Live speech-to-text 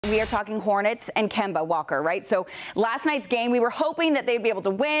We are talking Hornets and Kemba Walker, right? So last night's game, we were hoping that they'd be able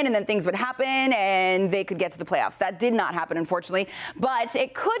to win and then things would happen and they could get to the playoffs. That did not happen, unfortunately. But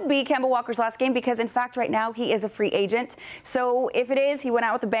it could be Kemba Walker's last game because, in fact, right now he is a free agent. So if it is, he went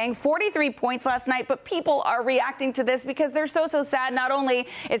out with a bang. 43 points last night, but people are reacting to this because they're so sad. Not only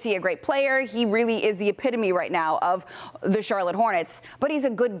is he a great player, he really is the epitome right now of the Charlotte Hornets, but he's a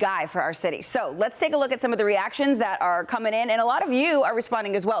good guy for our city. So let's take a look at some of the reactions that are coming in, and a lot of you are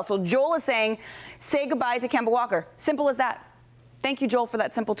responding as well. So Joel is saying, say goodbye to Kemba Walker. Simple as that. Thank you, Joel, for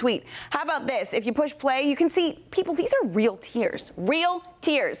that simple tweet. How about this? If you push play, you can see, people, these are real tears. Real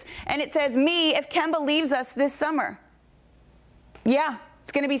tears. And it says, me, if Kemba leaves us this summer. Yeah.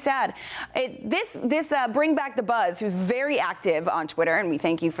 It's going to be sad. Bring Back the Buzz, who's very active on Twitter, and we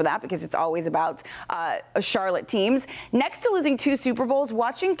thank you for that because it's always about Charlotte teams. Next to losing 2 Super Bowls,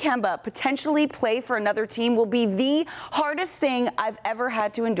 watching Kemba potentially play for another team will be the hardest thing I've ever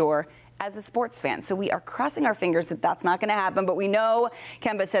had to endure as a sports fan. So we are crossing our fingers that that's not going to happen, but we know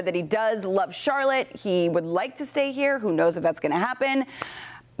Kemba said that he does love Charlotte. He would like to stay here. Who knows if that's going to happen?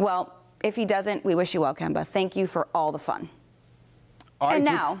 Well, if he doesn't, we wish you well, Kemba. Thank you for all the fun. All right, and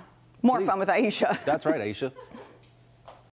now, more fun with Aisha. That's right, Aisha.